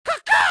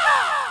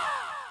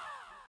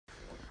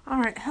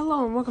Alright,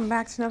 hello and welcome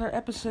back to another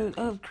episode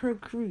of Crow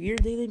Crew, your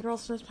daily Brawl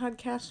Stars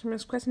podcast. I'm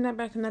Miss Question that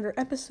back another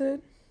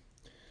episode.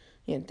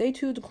 Yeah, day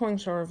 2 of the Coin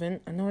Star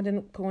event. I know I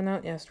didn't put one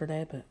out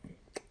yesterday, but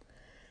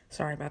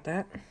sorry about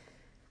that.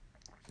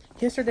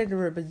 Yesterday there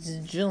were a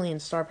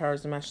bajillion star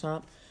powers in my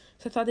shop,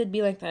 so I thought it'd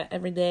be like that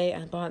every day.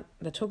 I bought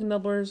the token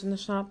doublers in the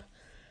shop,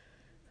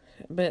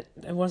 but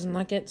it wasn't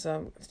like it,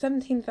 so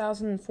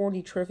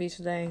 17,040 trophies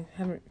today.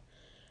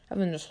 I've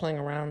been just playing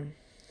around,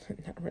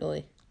 not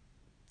really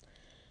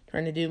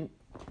trying to do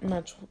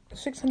much.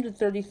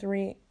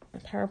 633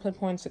 power play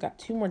points. I got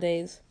 2 more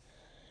days.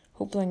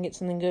 Hopefully I can get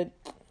something good.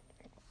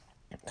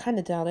 Kind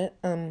of doubt it.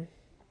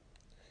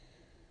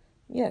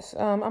 Yes.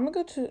 I'm gonna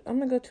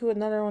go to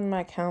another one of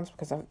my accounts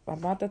because I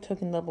bought the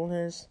token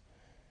doublers,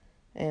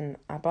 and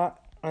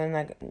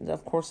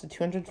of course the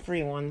 200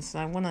 free ones.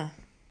 I wanna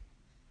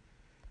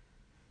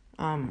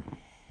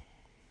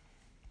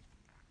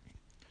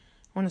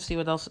see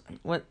what else.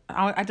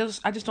 I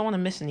just don't want to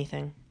miss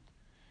anything.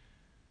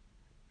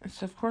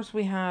 So of course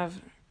we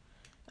have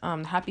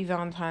Happy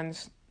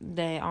Valentine's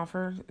Day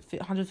offer,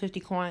 150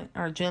 coin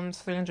or gems,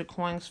 300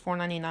 coins,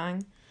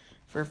 $4.99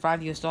 for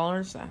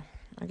 $5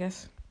 I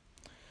guess.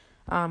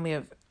 We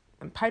have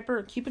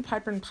Cupid,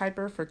 Piper, and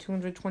Piper for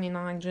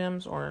 229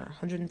 gems or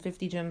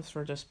 150 gems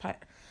for just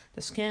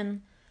the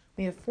skin.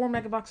 We have 4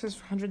 mega boxes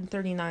for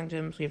 139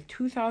 gems. We have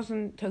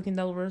 2,000 token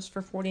doublers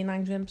for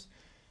 49 gems,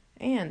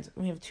 and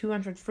we have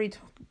 200 free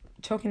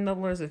token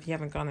doublers if you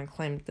haven't gone and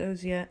claimed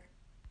those yet.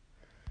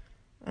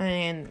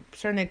 And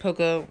Serenade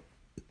Poco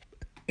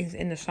is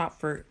in the shop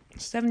for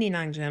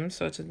 79 gems,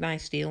 so it's a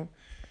nice deal.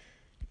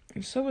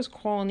 And so is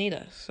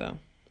Qualinita, so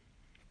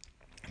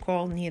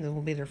Qualinita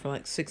will be there for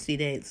like 60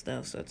 days,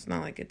 though, so it's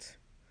not like it's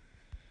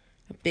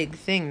a big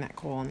thing that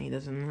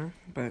Qualinita's in there,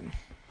 but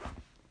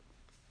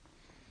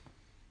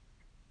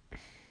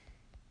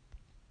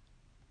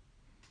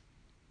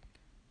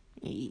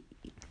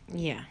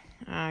yeah,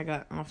 I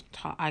got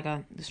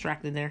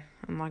distracted there.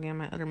 I'm logging on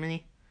my other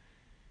mini.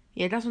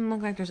 Yeah, it doesn't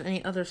look like there's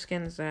any other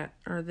skins that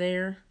are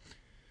there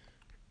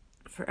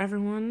for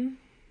everyone.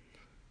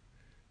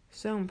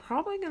 So I'm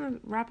probably gonna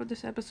wrap up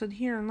this episode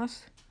here,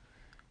 unless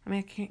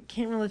I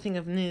can't really think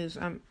of news.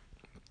 The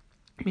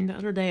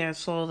other day I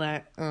saw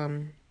that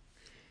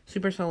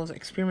Supercell was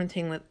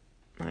experimenting with,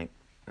 like,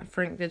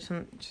 Frank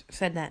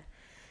said that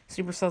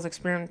Supercell's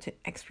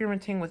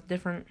experimenting with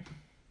different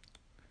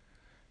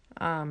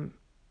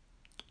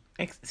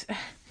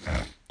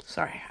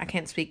sorry, I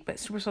can't speak, but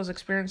Supercell's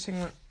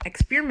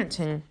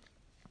experimenting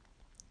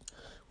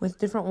with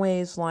different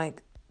ways,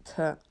 like,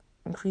 to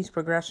increase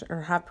progression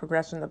or have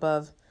progression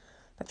above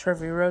the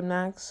trophy road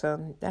max,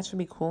 so that should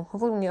be cool.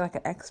 Hopefully we can get like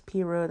an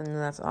XP road, and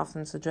that's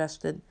often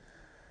suggested.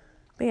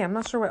 But yeah, I'm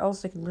not sure what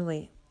else they can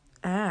really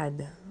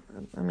add.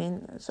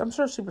 So I'm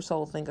sure Supercell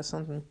will think of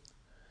something.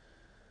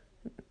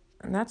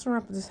 And that's a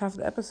wrap of this half of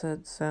the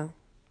episode, so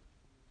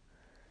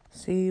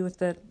see you with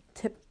the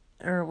tip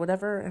or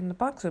whatever and the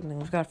box opening.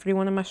 We've got a free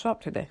one in my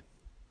shop today.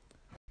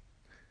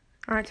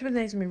 Alright, tip of the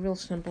day is going to be real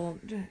simple.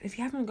 If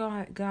you haven't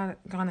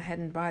gone ahead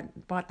and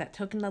bought that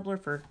token doubler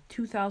for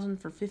 2,000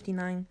 for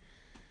 59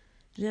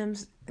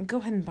 gems, go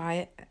ahead and buy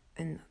it,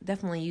 and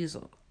definitely use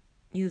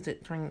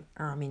it during,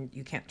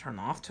 you can't turn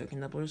off token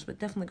doublers, but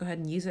definitely go ahead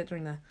and use it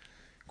during the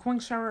coin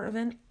shower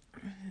event,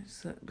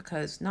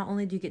 because not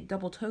only do you get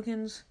double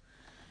tokens,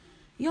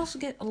 you also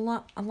get a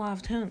lot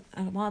of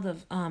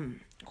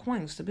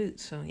coins to boot.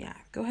 So yeah,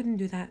 go ahead and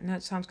do that. I know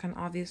it sounds kind of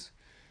obvious.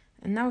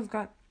 And now we've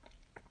got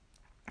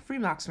a free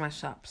box in my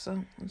shop,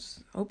 so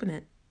let's open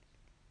it.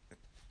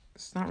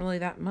 It's not really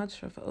that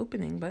much of an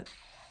opening, but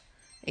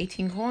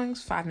 18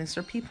 coins, 5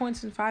 Mr. P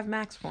points, and 5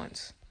 max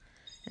points.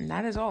 And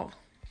that is all.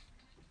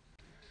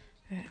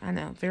 I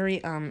know, very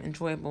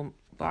enjoyable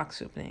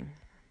box opening.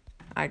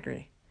 I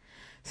agree.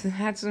 So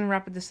that's gonna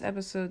wrap up this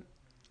episode.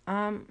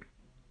 Sorry,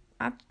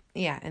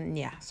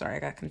 I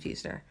got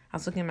confused there. I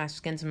was looking at my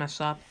skins in my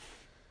shop,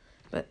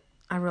 but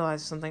I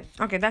realized something.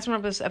 Okay, that's gonna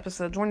wrap up this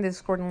episode. Join the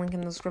Discord and link in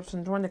the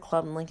description. Join the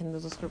club and link in the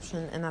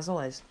description. And as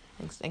always,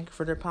 thanks to Anchor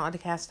for their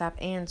podcast app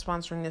and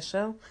sponsoring this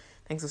show.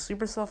 Thanks to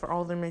Supercell for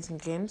all their amazing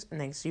games, and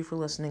thanks to you for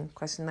listening.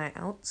 Question night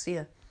out. See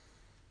ya.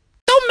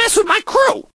 Don't mess with my crew!